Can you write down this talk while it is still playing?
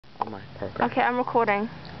on my program. Okay, I'm recording.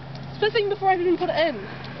 Spitting before I even put it in.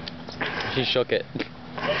 She shook it.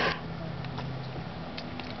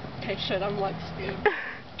 Okay, shit, I'm like scared.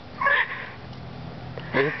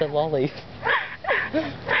 Look at the lolly.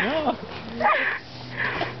 No.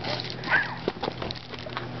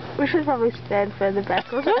 We should probably stand further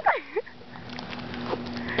back or something.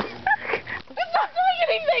 It's not doing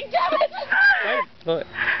anything, damn it! Wait,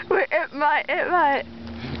 Wait, it might.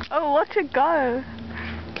 Oh, watch it go.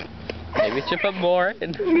 maybe you should put more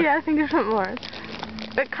in. Yeah, I think you should put more.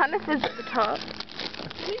 It kind of is at the top.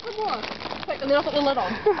 You need some more. Quick, and then I'll put the lid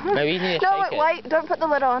on. Maybe you need to No, shake wait, don't put the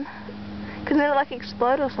lid on. Because then it'll like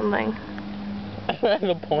explode or something. I don't have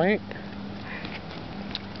a point.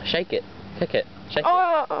 Shake it. Kick it. Shake it.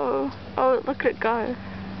 Oh, look at it go.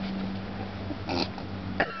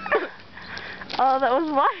 Oh, that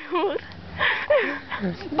was wild.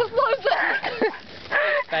 What was that?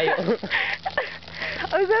 Fail.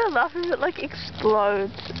 I was gonna laugh if it like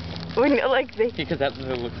explodes. When you're like this. Because that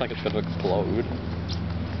looks like it's going to explode.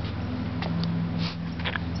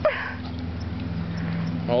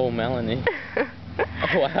 Oh, Melanie.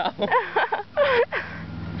 Oh, wow.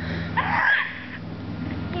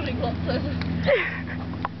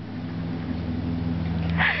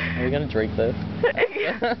 Are we going to drink this?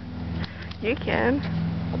 You can.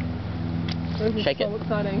 Shake so it.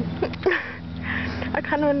 exciting. I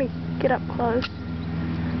kind of want to get up close.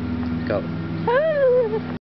 Go.